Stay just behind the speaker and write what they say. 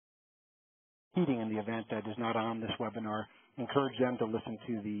competing in the event that is not on this webinar, encourage them to listen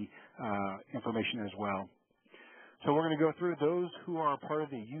to the information as well. So we're going to go through those who are part of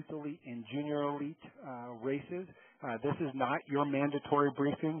the Youth Elite and Junior Elite races. This is not your mandatory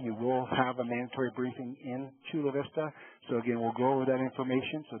briefing. You will have a mandatory briefing in Chula Vista. So again, we'll go over that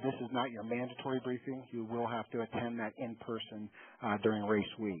information. So this is not your mandatory briefing. You will have to attend that in person during race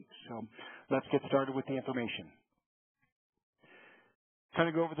week. So let's get started with the information. Kind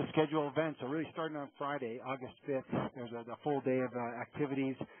of go over the schedule of events. So really starting on Friday, August 5th, there's a full day of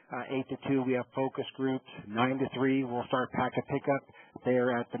activities. 8 to 2, we have focus groups. 9 to 3, we'll start pack a pickup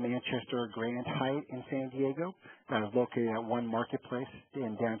there at the Manchester Grand Hyatt in San Diego. That is located at One Marketplace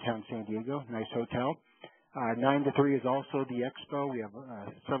in downtown San Diego. Nice hotel. 9 to 3 is also the expo. We have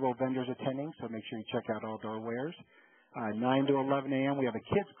several vendors attending, so make sure you check out all our wares. 9 to 11 a.m., we have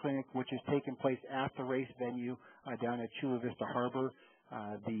a kids clinic, which is taking place at the race venue down at Chula Vista Harbor.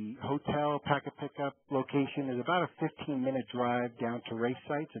 The hotel pack-a-pickup location is about a 15-minute drive down to race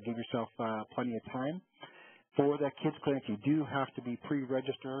site, so give yourself plenty of time. For that kids clinic, you do have to be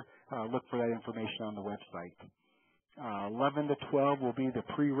pre-register. Look for that information on the website. 11 to 12 will be the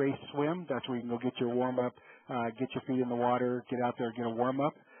pre-race swim. That's where you can go get your warm-up, get your feet in the water, get out there, get a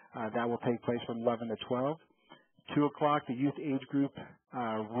warm-up. That will take place from 11 to 12. 2 o'clock, the youth age group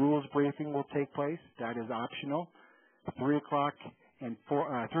rules briefing will take place. That is optional. 3 o'clock and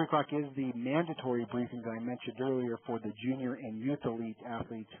 3 o'clock is the mandatory briefing that I mentioned earlier for the junior and youth elite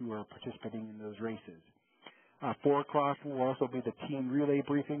athletes who are participating in those races. 4 o'clock will also be the team relay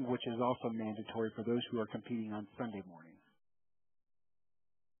briefing, which is also mandatory for those who are competing on Sunday morning.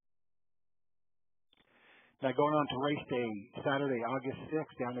 Now going on to race day, Saturday, August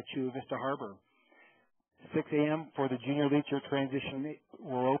 6th, down at Chula Vista Harbor. 6 a.m. for the junior elite, your transition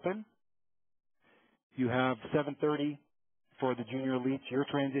will open. You have 7:30 for the junior elites. Your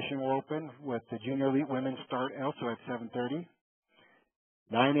transition will open with the junior elite women start also at 7:30.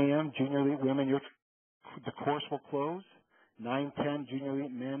 9 a.m. junior elite women, the course will close. 9:10 junior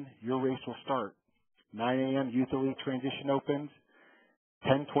elite men, your race will start. 9 a.m. youth elite transition opens.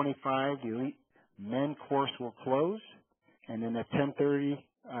 10:25 the elite men course will close, and then at 10:30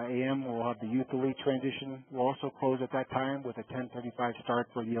 a.m. we'll have the youth elite transition. Will also close at that time with a 10:35 start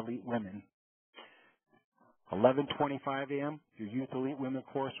for the elite women. 11:25 a.m. your youth elite women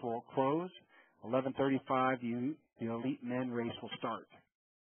course will close. 11:35 the elite men race will start.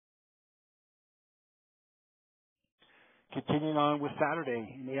 Continuing on with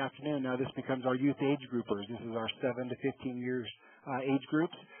Saturday in the afternoon, now this becomes our youth age groupers. This is our 7 to 15 years age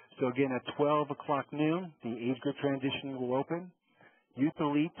groups. So again, at 12 o'clock noon, the age group transition will open. Youth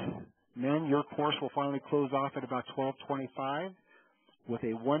elite men, your course will finally close off at about 12:25. With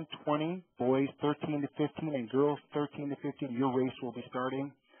a 1:20, boys 13 to 15 and girls 13 to 15, your race will be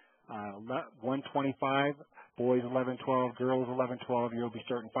starting. 1:25, boys 11:12, girls 11:12. You'll be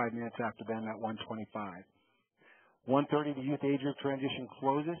starting 5 minutes after them at 1:25. 1:30, the youth age group transition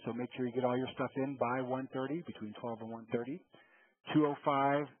closes, so make sure you get all your stuff in by 1:30, between 12 and 1:30.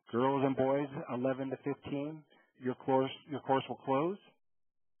 2:05, girls and boys 11 to 15, your course will close.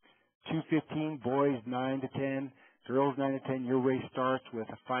 2:15, boys 9 to 10. Girls 9 to 10, your race starts with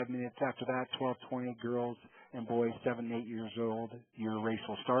 5 minutes after that. 12:20, girls and boys 7 and 8 years old, your race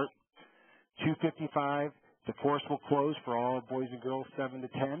will start. 2:55, the course will close for all boys and girls 7 to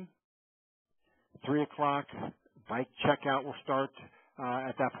 10. 3 o'clock, bike checkout will start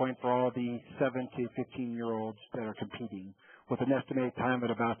at that point for all the 7 to 15-year-olds that are competing, with an estimated time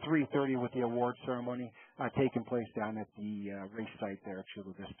at about 3:30 with the award ceremony taking place down at the race site there at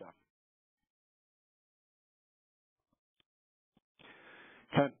Chula Vista.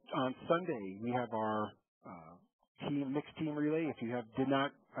 On Sunday, we have our mixed team relay. If you did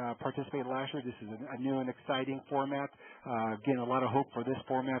not participate last year, this is a new and exciting format. Again, a lot of hope for this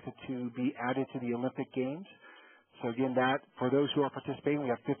format to be added to the Olympic Games. So again, for those who are participating, we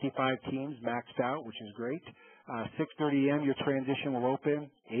have 55 teams maxed out, which is great. 6:30 a.m. your transition will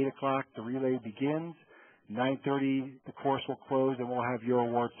open. 8 o'clock the relay begins. 9:30 the course will close, and we'll have your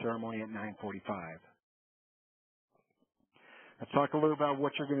award ceremony at 9:45. Let's talk a little about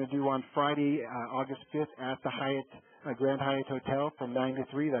what you're going to do on Friday, August 5th at the Grand Hyatt Hotel from 9 to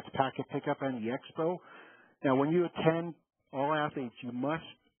 3. That's packet pickup and the expo. Now, when you attend, all athletes, you must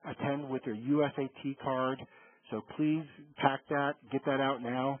attend with your USAT card. So please pack that, get that out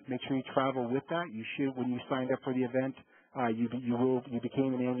now. Make sure you travel with that. You should, when you signed up for the event, you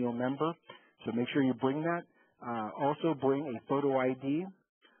became an annual member. So make sure you bring that. Also bring a photo ID.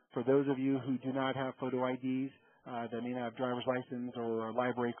 For those of you who do not have photo IDs, that may not have driver's license or a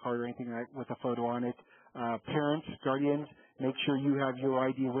library card or anything with a photo on it, parents, guardians, Make sure you have your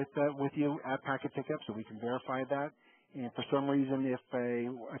ID with you at packet pickup so we can verify that. And for some reason, if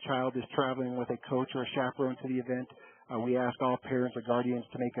a child is traveling with a coach or a chaperone to the event, we ask all parents or guardians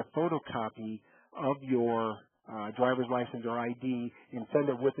to make a photocopy of your driver's license or ID and send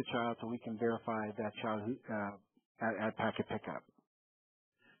it with the child so we can verify that child at packet pickup.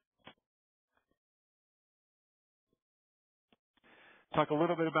 Talk a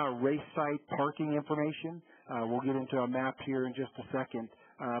little bit about race site parking information. We'll get into a map here in just a second.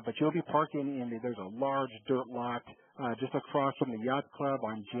 But you'll be parking there's a large dirt lot just across from the Yacht Club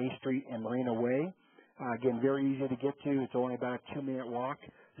on J Street and Marina Way. Again, very easy to get to. It's only about a 2-minute walk.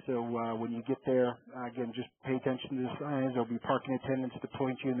 So when you get there, again, just pay attention to the signs. There'll be parking attendants to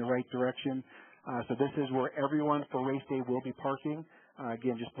point you in the right direction. So this is where everyone for race day will be parking.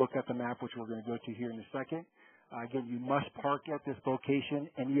 Again, just look at the map, which we're going to go to here in a second. Again, you must park at this location.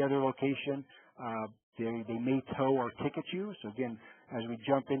 Any other location, they may tow or ticket you. So again, as we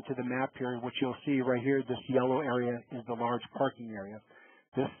jump into the map here, what you'll see right here, this yellow area is the large parking area.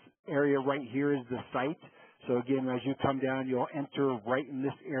 This area right here is the site. So again, as you come down, you'll enter right in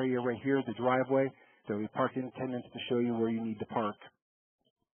this area right here, the driveway. There will be parking attendants to show you where you need to park.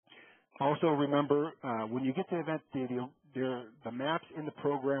 Also remember, when you get to the event, the maps in the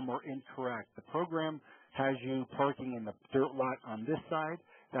program are incorrect. The program has you parking in the dirt lot on this side.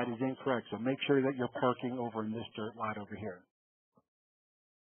 That is incorrect. So make sure that you're parking over in this dirt lot over here.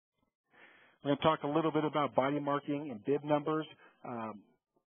 We're going to talk a little bit about body marking and bib numbers.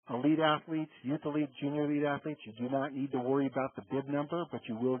 Elite athletes, youth elite, junior elite athletes, you do not need to worry about the bib number, but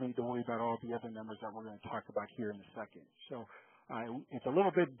you will need to worry about all the other numbers that we're going to talk about here in a second. So it's a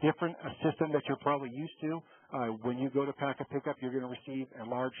little bit different, a system that you're probably used to. When you go to pack a pickup, you're going to receive a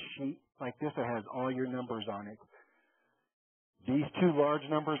large sheet like this that has all your numbers on it. These two large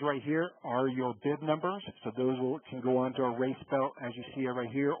numbers right here are your bib numbers, so those can go onto a race belt, as you see it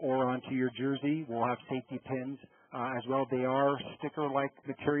right here, or onto your jersey. We'll have safety pins as well. They are sticker-like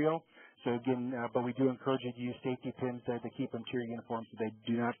material, so again, but we do encourage you to use safety pins to keep them to your uniform so they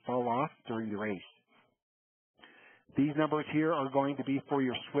do not fall off during the race. These numbers here are going to be for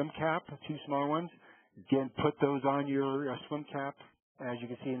your swim cap, 2 small ones. Again, put those on your swim cap, as you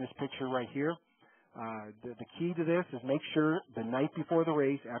can see in this picture right here. The key to this is make sure the night before the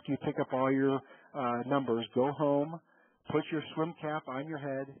race, after you pick up all your numbers, go home, put your swim cap on your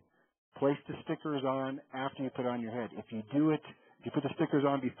head, place the stickers on after you put it on your head. If you put the stickers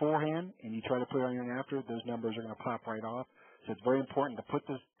on beforehand and you try to put it on your head after, those numbers are going to pop right off. So it's very important to put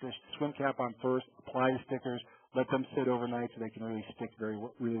the swim cap on first, apply the stickers, let them sit overnight so they can really stick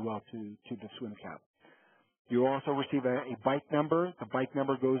really well to the swim cap. You also receive a bike number. The bike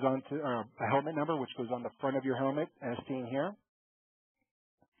number goes on to a helmet number, which goes on the front of your helmet, as seen here.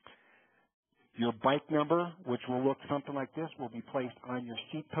 Your bike number, which will look something like this, will be placed on your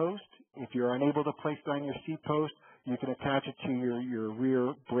seat post. If you're unable to place it on your seat post, you can attach it to your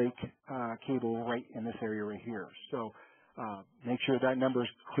rear brake cable right in this area right here. So make sure that number is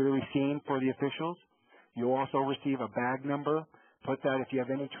clearly seen for the officials. You'll also receive a bag number. Put that, if you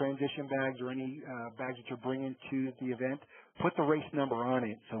have any transition bags or any bags that you're bringing to the event, put the race number on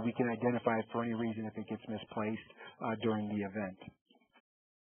it so we can identify it for any reason if it gets misplaced during the event.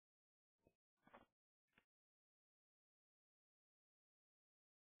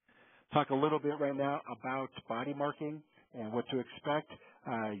 Talk a little bit right now about body marking and what to expect.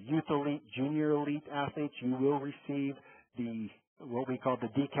 Youth elite, junior elite athletes, you will receive what we call the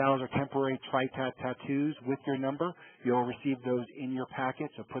decals or temporary tri-tat tattoos with your number. You'll receive those in your packet,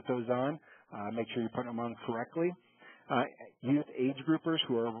 so put those on. Make sure you put them on correctly. Youth age groupers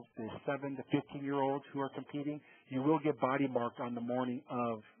who are the 7 to 15-year-olds who are competing, you will get body marked on the morning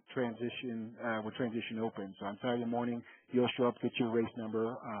of transition, when transition opens. So on Saturday morning, you'll show up, get your race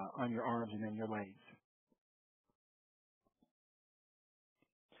number on your arms and then your legs.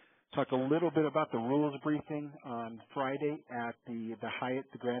 Talk a little bit about the rules briefing on Friday at the Hyatt,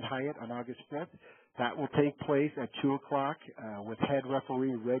 the Grand Hyatt on August 5th. That will take place at 2 o'clock with head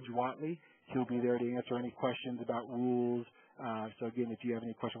referee Reg Watley. He'll be there to answer any questions about rules. So again, if you have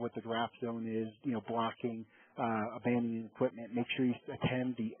any question what the draft zone is, blocking, abandoning equipment, make sure you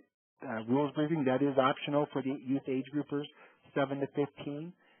attend the rules briefing. That is optional for the youth age groupers, 7 to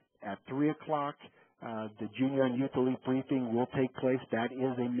 15. At 3 o'clock, the junior and youth elite briefing will take place. That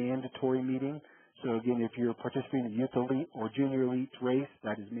is a mandatory meeting. So again, if you're participating in youth elite or junior elite race,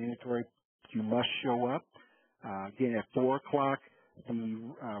 that is mandatory. You must show up. Again, at 4 o'clock, the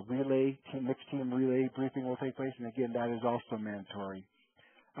mixed team relay briefing will take place, and again, that is also mandatory.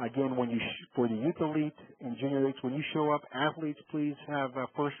 Again, for the youth elite and junior elites, when you show up, athletes, please have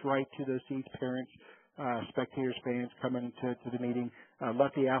first right to those seats. Parents, spectators, fans coming to the meeting.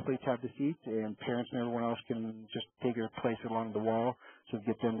 Let the athletes have the seats, and parents and everyone else can just take their place along the wall, so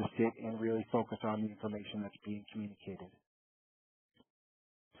get them to sit and really focus on the information that's being communicated.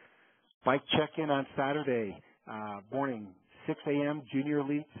 Bike check-in on Saturday morning, 6 a.m. Junior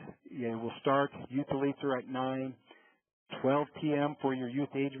elites will start. Youth elites are at 9. 12 p.m. for your youth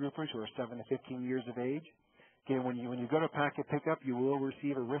age groupers who are 7 to 15 years of age. Again, when you go to packet pickup, you will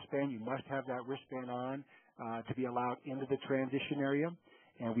receive a wristband. You must have that wristband on to be allowed into the transition area.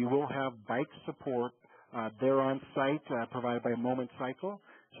 And we will have bike support there on site provided by Moment Cycle.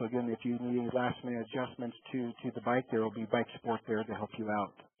 So again, if you need any last-minute adjustments to the bike, there will be bike support there to help you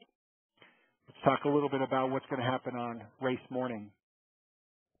out. Let's talk a little bit about what's going to happen on race morning.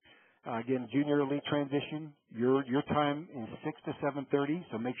 Again, junior elite transition, your time is 6 to 7:30,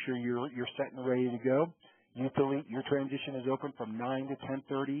 so make sure you're set and ready to go. Youth elite, your transition is open from 9 to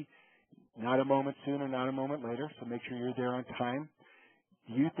 10:30, not a moment sooner, not a moment later, so make sure you're there on time.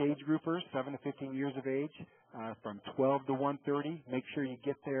 Youth age groupers, 7 to 15 years of age, from 12 to 1:30. Make sure you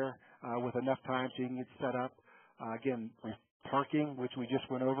get there with enough time so you can get set up. Again, parking, which we just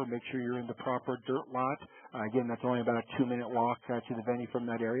went over, make sure you're in the proper dirt lot. Again, that's only about a 2-minute walk to the venue from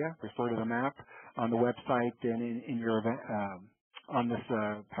that area. Refer to the map on the website and in your event, on this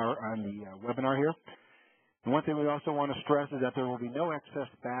webinar here. And one thing we also want to stress is that there will be no excess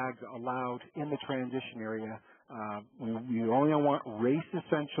bags allowed in the transition area. We only want race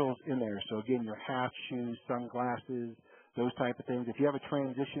essentials in there. So again, your hats, shoes, sunglasses, those type of things. If you have a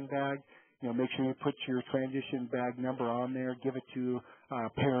transition bag, make sure you put your transition bag number on there. Give it to a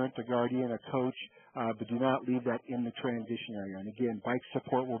parent, a guardian, a coach, but do not leave that in the transition area. And again, bike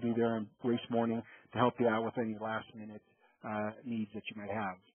support will be there on race morning to help you out with any last-minute needs that you might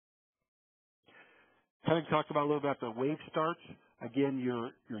have. Kind of talk about a little about the wave starts. Again, your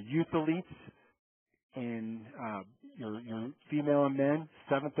youth elites and your female and men,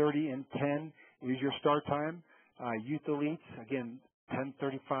 7:30 and 10 is your start time. Youth elites, again,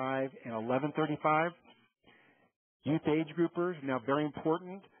 10:35 and 11:35. Youth age groupers, now very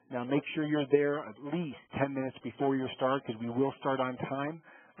important. Now make sure you're there at least 10 minutes before your start because we will start on time.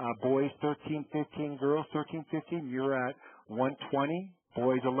 Boys 13:15, girls 13:15, you're at 1:20.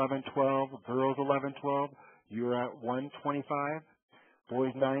 Boys 11:12, girls 11:12, you're at 1:25.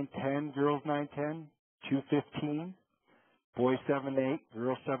 Boys 9:10, girls 9:10, 2:15. Boys 7:8,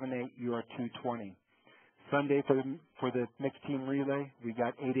 girls 7:8, you are 2:20. Sunday for the mixed team relay, we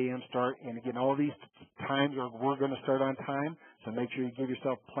got 8 a.m. start. And again, all these times we're going to start on time, so make sure you give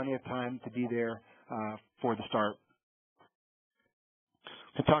yourself plenty of time to be there for the start.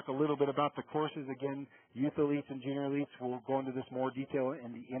 To talk a little bit about the courses, again, youth elites and junior elites, we'll go into this more detail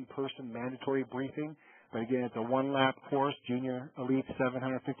in the in-person mandatory briefing. But again, it's a one-lap course, junior elite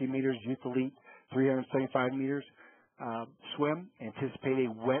 750 meters, youth elite 375 meters. Swim, anticipate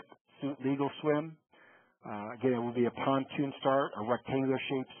a wet suit legal swim. Again, it will be a pontoon start, a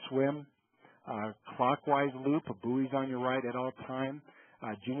rectangular-shaped swim, clockwise loop, buoys on your right at all time.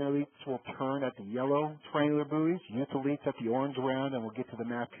 Junior elites will turn at the yellow triangular buoys, youth elites at the orange round, and we'll get to the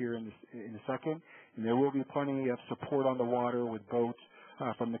map here in a second. And there will be plenty of support on the water with boats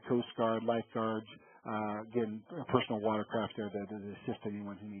from the Coast Guard, lifeguards, again, personal watercraft there to assist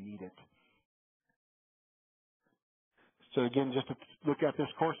anyone who may need it. So again, just to look at this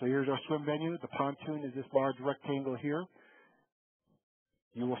course, so here's our swim venue. The pontoon is this large rectangle here.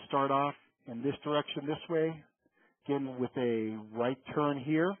 You will start off in this direction this way, again with a right turn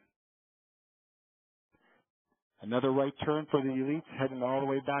here. Another right turn for the elites, heading all the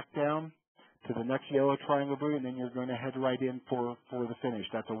way back down to the next yellow triangle buoy, and then you're going to head right in for the finish.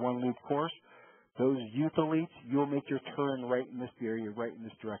 That's a one-loop course. Those youth elites, you'll make your turn right in this area, right in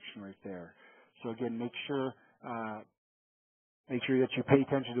this direction right there. So again, make sure that you pay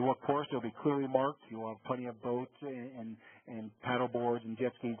attention to what course. It'll be clearly marked. You'll have plenty of boats and paddle boards and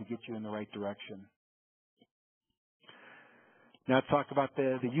jet skis to get you in the right direction. Now let's talk about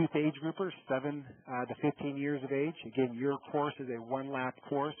the youth age groupers, 7 to 15 years of age. Again, your course is a one-lap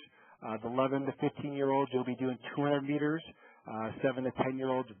course. The 11 to 15-year-olds, you'll be doing 200 meters. 7 to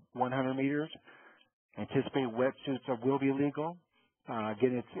 10-year-olds, 100 meters. Anticipate wetsuits will be legal.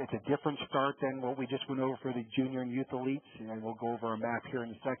 Again, it's a different start than what we just went over for the junior and youth elites, and we'll go over a map here in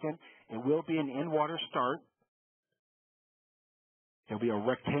a second. It will be an in-water start. It'll be a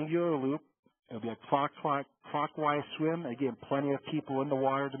rectangular loop. It'll be a clockwise swim. Again, plenty of people in the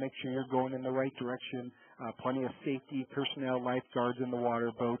water to make sure you're going in the right direction. Plenty of safety personnel, lifeguards in the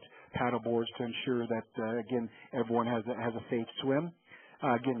water, boats, paddle boards to ensure that, again, everyone has a safe swim.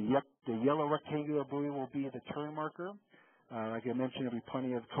 Again, the yellow rectangular buoy will be the turn marker. Like I mentioned, there'll be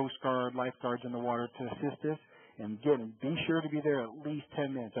plenty of Coast Guard, lifeguards in the water to assist us. And again, be sure to be there at least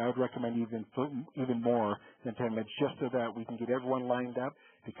 10 minutes. I would recommend even more than 10 minutes, just so that we can get everyone lined up,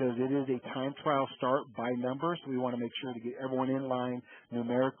 because it is a time trial start by number, so we want to make sure to get everyone in line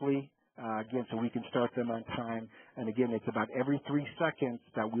numerically, again, so we can start them on time. And again, it's about every 3 seconds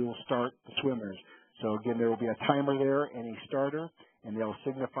that we will start the swimmers. So again, there will be a timer there and a starter, and they'll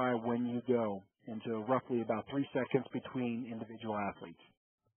signify when you go. And so roughly about 3 seconds between individual athletes.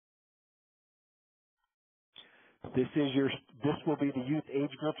 This will be the youth age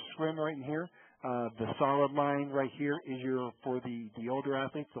group swim right in here. The solid line right here is for the older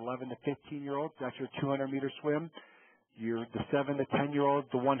athletes, 11 to 15-year-olds. That's your 200-meter swim. The 7 to 10-year-olds,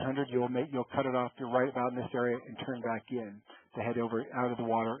 the 100, you'll cut it off. You're right about in this area and turn back in to head over out of the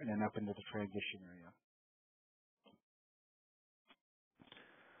water and then up into the transition area.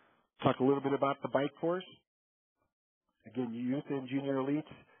 Talk a little bit about the bike course. Again, youth and junior elites.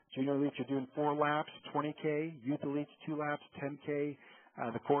 Junior elites are doing 4 laps, 20K. Youth elites, 2 laps, 10K.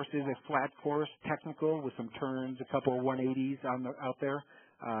 The course is a flat course, technical, with some turns, a couple of 180s out there.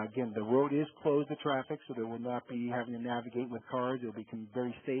 Again, the road is closed to traffic, so there will not be having to navigate with cars. It will be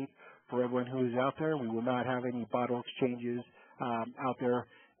very safe for everyone who is out there. We will not have any bottle exchanges out there.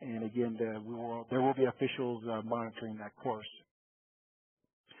 And again, there will be officials monitoring that course.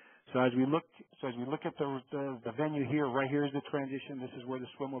 So as we look at the venue here, right here is the transition. This is where the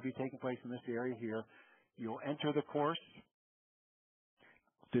swim will be taking place in this area here. You'll enter the course.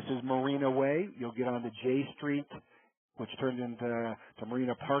 This is Marina Way. You'll get onto J Street, which turns into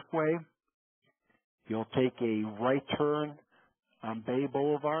Marina Parkway. You'll take a right turn on Bay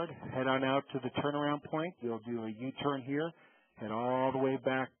Boulevard, head on out to the turnaround point. You'll do a U-turn here, head all the way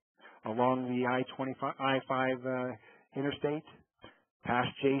back along the I-5 interstate, past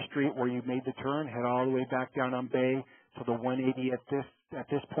J Street where you made the turn, head all the way back down on Bay to the 180 at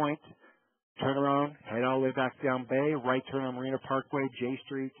this point. Turn around, head all the way back down Bay, right turn on Marina Parkway, J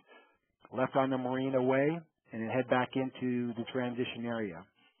Street, left on the Marina Way, and then head back into the transition area.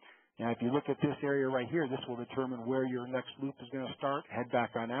 Now, if you look at this area right here, this will determine where your next loop is going to start. Head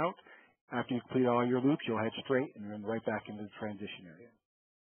back on out. After you complete all your loops, you'll head straight and then right back into the transition area.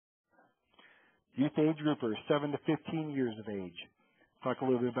 Youth age groupers, 7 to 15 years of age. Talk a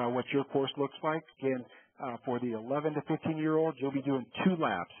little bit about what your course looks like. Again, for the 11 to 15-year-olds, you'll be doing 2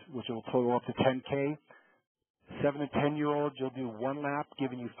 laps, which will total up to 10K. 7 to 10-year-olds, you'll do 1 lap,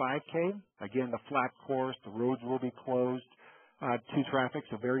 giving you 5K. Again, the flat course, the roads will be closed to traffic,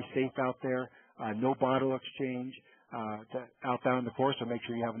 so very safe out there. No bottle exchange out there on the course, so make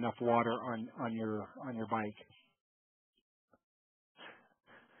sure you have enough water on your bike.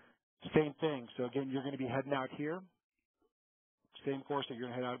 Same thing. So again, you're going to be heading out here. Same course, so you're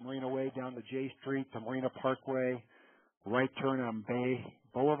going to head out Marina Way down to J Street to Marina Parkway, right turn on Bay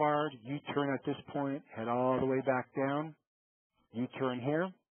Boulevard, U-turn at this point, head all the way back down, U-turn here,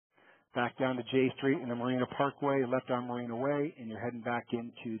 back down to J Street and the Marina Parkway, left on Marina Way, and you're heading back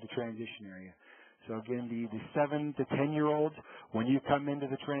into the transition area. So again, the 7 to 10-year-olds, when you come into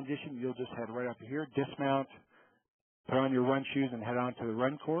the transition, you'll just head right up here, dismount, put on your run shoes, and head on to the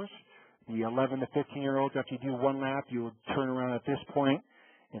run course. The 11 to 15-year-olds, after you do 1 lap, you'll turn around at this point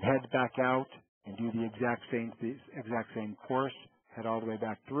and head back out and do the exact same course. Head all the way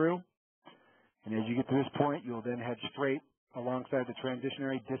back through. And as you get to this point, you'll then head straight alongside the transition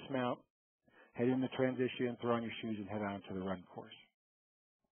area, dismount, head in the transition, throw on your shoes, and head on to the run course.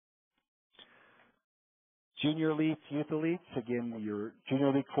 Junior elites, youth elites. Again, your junior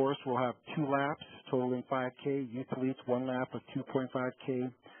elite course will have 2 laps, totaling 5K. Youth elites, 1 lap of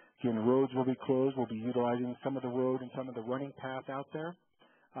 2.5K. Again, the roads will be closed. We'll be utilizing some of the road and some of the running path out there.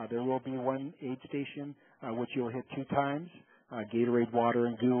 There will be 1 aid station, which you'll hit 2 times. Gatorade, water,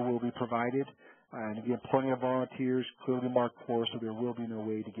 and goo will be provided. And again, plenty of volunteers, clearly marked course, so there will be no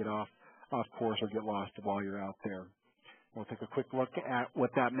way to get off course or get lost while you're out there. We'll take a quick look at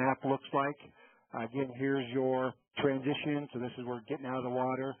what that map looks like. Again, here's your transition. So this is where getting out of the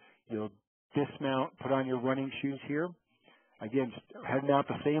water. You'll dismount, put on your running shoes here. Again, heading out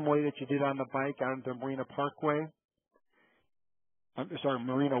the same way that you did on the bike out into Marina Parkway.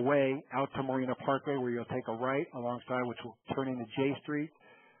 Marina Way out to Marina Parkway, where you'll take a right alongside, which will turn into J Street.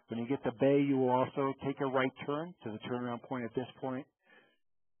 When you get to Bay, you will also take a right turn to the turnaround point at this point.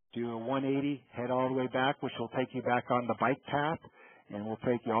 Do a 180, head all the way back, which will take you back on the bike path, and will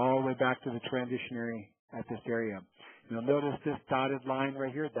take you all the way back to the transition area at this area. You'll notice this dotted line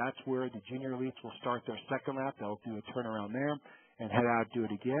right here. That's where the junior elites will start their second lap. They'll do a turnaround there and head out, do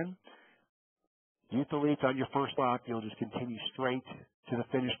it again. Youth elites on your first lap, you'll just continue straight to the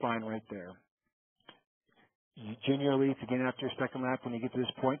finish line right there. Junior elites, again, after your second lap, when you get to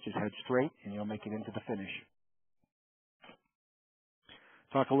this point, just head straight and you'll make it into the finish.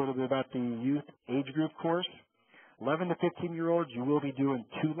 Talk a little bit about the youth age group course. 11 to 15-year-olds, you will be doing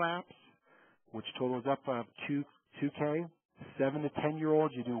 2 laps, which totals up 2K. 7 to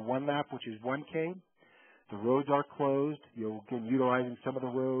 10-year-olds, you do 1 lap, which is 1K. The roads are closed. You'll be utilizing some of the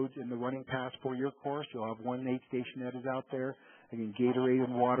roads in the running pass for your course. You'll have one aid station that is out there. Again, Gatorade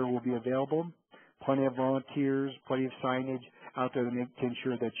and water will be available. Plenty of volunteers, plenty of signage out there to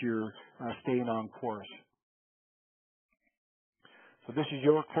ensure that you're staying on course. So this is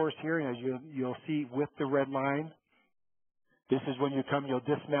your course here, and as you'll see with the red line, this is when you come, you'll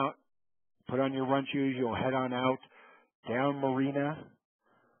dismount, put on your run shoes, you'll head on out down Marina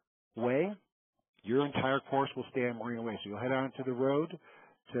Way. Your entire course will stay on Marina Way. So you'll head onto the road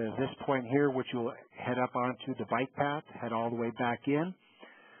to this point here, which you'll head up onto the bike path, head all the way back in.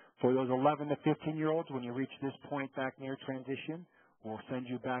 For those 11 to 15-year-olds, when you reach this point back near transition, we'll send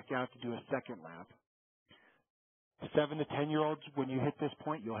you back out to do a second lap. 7 to 10-year-olds, when you hit this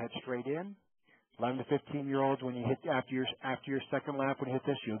point, you'll head straight in. 11 to 15-year-olds, when you hit after your second lap, when you hit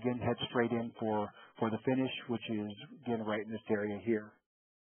this, you'll again head straight in for the finish, which is again right in this area here.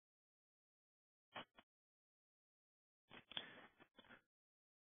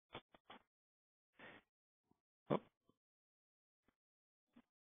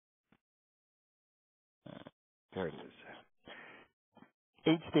 There it is.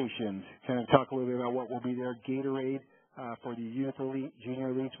 Aid stations. Kind of talk a little bit about what will be there. Gatorade for the youth elite,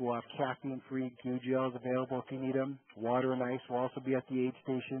 junior elites. We'll have caffeine-free goo gels available if you need them. Water and ice will also be at the aid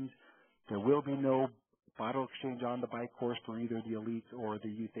stations. There will be no bottle exchange on the bike course for either the elites or the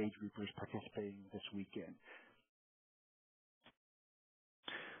youth age groupers participating this weekend.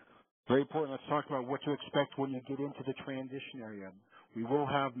 Very important. Let's talk about what to expect when you get into the transition area. We will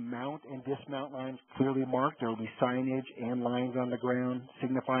have mount and dismount lines clearly marked. There will be signage and lines on the ground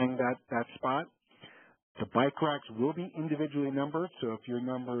signifying that spot. The bike racks will be individually numbered, so if your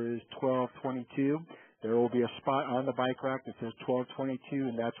number is 1222, there will be a spot on the bike rack that says 1222,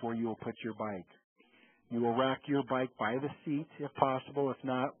 and that's where you will put your bike. You will rack your bike by the seat if possible. If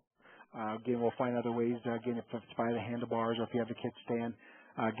not, again, we'll find other ways, again, if it's by the handlebars or if you have a kickstand.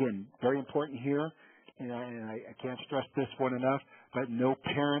 Again, very important here, and I can't stress this one enough, but no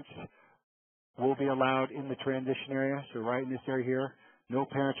parents will be allowed in the transition area. So right in this area here, no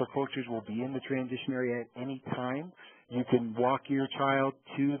parents or coaches will be in the transition area at any time. You can walk your child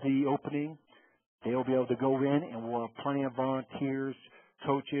to the opening. They'll be able to go in, and we'll have plenty of volunteers,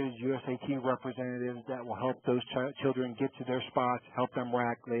 coaches, USAT representatives that will help those children get to their spots, help them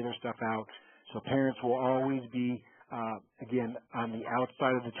rack, lay their stuff out. So parents will always be, again, on the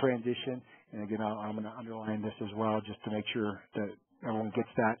outside of the transition. And again, I'm going to underline this as well just to make sure that everyone gets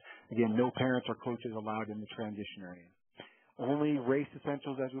that. Again, no parents or coaches allowed in the transition area. Only race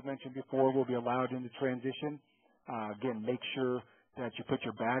essentials, as we mentioned before, will be allowed in the transition. Again, make sure that you put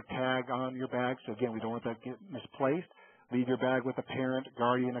your bag tag on your bag. So again, we don't want that to get misplaced. Leave your bag with a parent,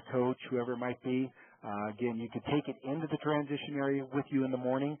 guardian, a coach, whoever it might be. Again, you can take it into the transition area with you in the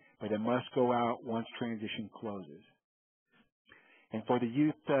morning, but it must go out once transition closes. And for the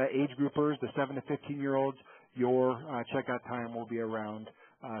youth age groupers, the 7 to 15-year-olds, your checkout time will be around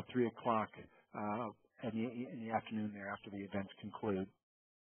 3 o'clock in the afternoon there after the events conclude.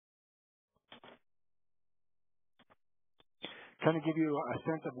 Kind of give you a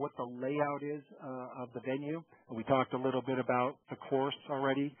sense of what the layout is of the venue. We talked a little bit about the course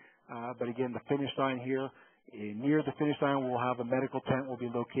already, but again, the finish line here, near the finish line, we'll have a medical tent will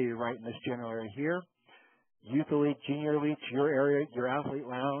be located right in this general area here. Youth elite, junior elites, your area, your athlete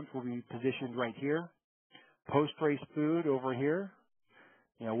lounge will be positioned right here. Post-race food over here.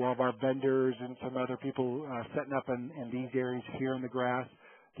 You know, we'll have our vendors and some other people setting up in these areas here in the grass.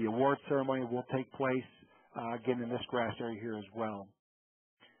 The award ceremony will take place, again, in this grass area here as well.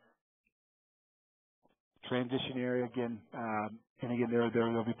 Transition area, again, and again,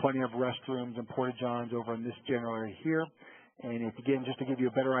 there'll be plenty of restrooms and porta-johns over in this general area here. And if, again, just to give you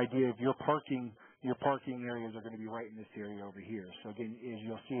a better idea of your parking areas are going to be right in this area over here. So again, as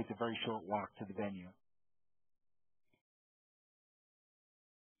you'll see, it's a very short walk to the venue.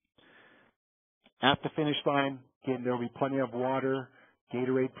 At the finish line, again, there will be plenty of water,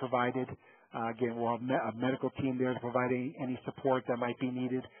 Gatorade provided. Again, we'll have a medical team there to provide any support that might be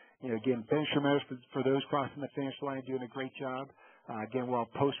needed. You know, again, finisher medals for those crossing the finish line doing a great job. Again, we'll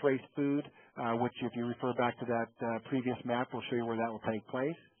have post-race food, which if you refer back to that previous map, we'll show you where that will take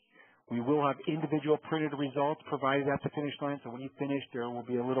place. We will have individual printed results provided at the finish line. So when you finish, there will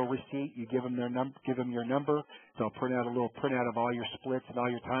be a little receipt. You give them your number. They'll print out a little printout of all your splits and all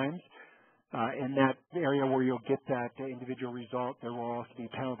your times. In that area where you'll get that individual result, there will also be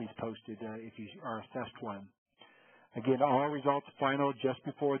penalties posted if you are assessed one. Again, all results final just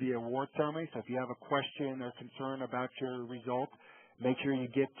before the award ceremony, so if you have a question or concern about your result, make sure you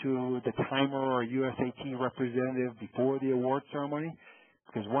get to the timer or USAT representative before the award ceremony,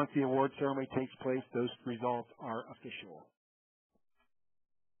 because once the award ceremony takes place, those results are official.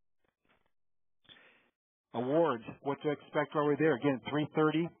 Awards, what to expect over there. Again,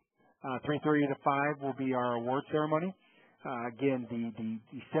 3:30 to 5 will be our award ceremony. Again, the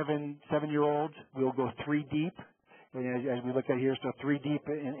seven-year-olds will go 3 deep. And as we look at here, so 3 deep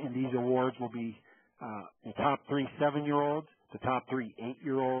in these awards will be the top 3 7-year-olds, the top 3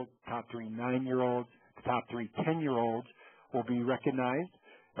 8-year-olds, top 3 9-year-olds, the top 3 10-year-olds will be recognized.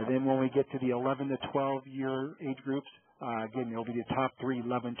 And then when we get to the 11 to 12-year age groups, again, it'll be the top 3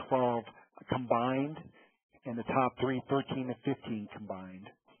 11, 12 combined, and the top 3 13 to 15 combined.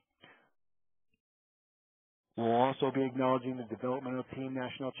 We'll also be acknowledging the Developmental Team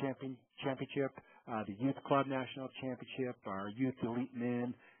National Championship, the Youth Club National Championship, our Youth Elite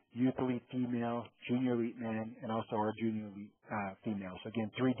Men, Youth Elite Female, Junior Elite Men, and also our Junior Elite Female. So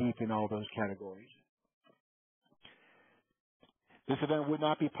again, 3 deep in all those categories. This event would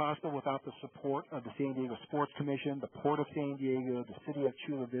not be possible without the support of the San Diego Sports Commission, the Port of San Diego, the City of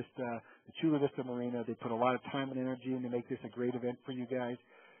Chula Vista, the Chula Vista Marina. They put a lot of time and energy in to make this a great event for you guys.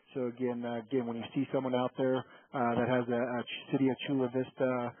 So again, when you see someone out there that has a City of Chula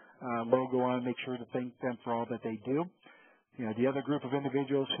Vista logo on, make sure to thank them for all that they do. You know, the other group of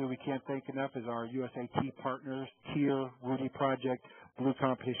individuals who we can't thank enough is our USAT partners, TIER, Rudy Project, Blue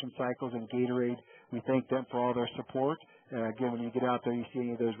Competition Cycles, and Gatorade. We thank them for all their support. Again, when you get out there, you see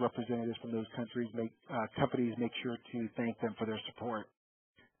any of those representatives from those companies, make sure to thank them for their support.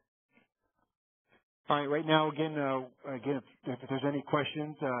 All right, right now, again, if there's any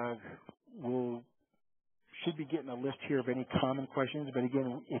questions, we'll should be getting a list here of any common questions. But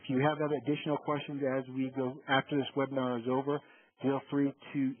again, if you have other additional questions as we go after this webinar is over, feel free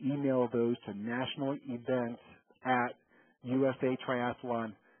to email those to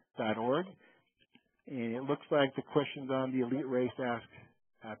nationalevents@usatriathlon.org. And it looks like the questions on the elite race ask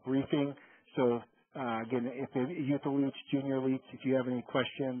at briefing. So again, if youth elites, junior elites, if you have any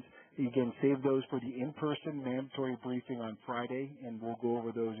questions, you can save those for the in-person mandatory briefing on Friday, and we'll go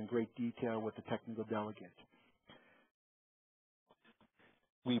over those in great detail with the technical delegates.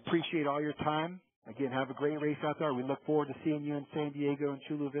 We appreciate all your time. Again, have a great race out there. We look forward to seeing you in San Diego and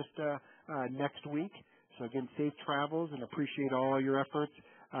Chula Vista next week. So again, safe travels and appreciate all your efforts.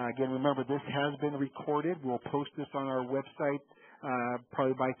 Again, remember, this has been recorded. We'll post this on our website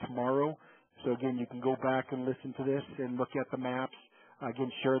probably by tomorrow. So again, you can go back and listen to this and look at the maps.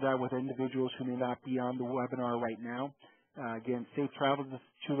 Again, share that with individuals who may not be on the webinar right now. Again, safe travels to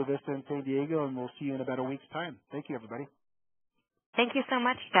Chula Vista and San Diego, and we'll see you in about a week's time. Thank you, everybody. Thank you so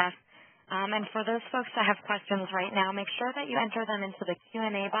much, Jeff. And for those folks that have questions right now, make sure that you enter them into the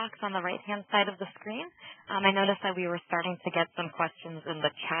Q&A box on the right-hand side of the screen. I noticed that we were starting to get some questions in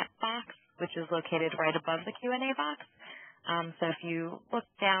the chat box, which is located right above the Q&A box. So if you look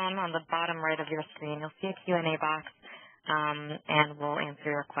down on the bottom right of your screen, you'll see a Q&A box, and we'll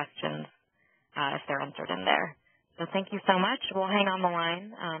answer your questions if they're entered in there. So thank you so much. We'll hang on the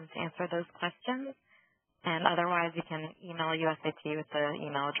line to answer those questions. And otherwise, you can email USAT with the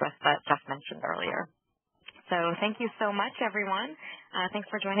email address that Jeff mentioned earlier. So thank you so much, everyone. Thanks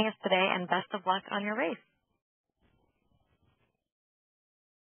for joining us today, and best of luck on your race.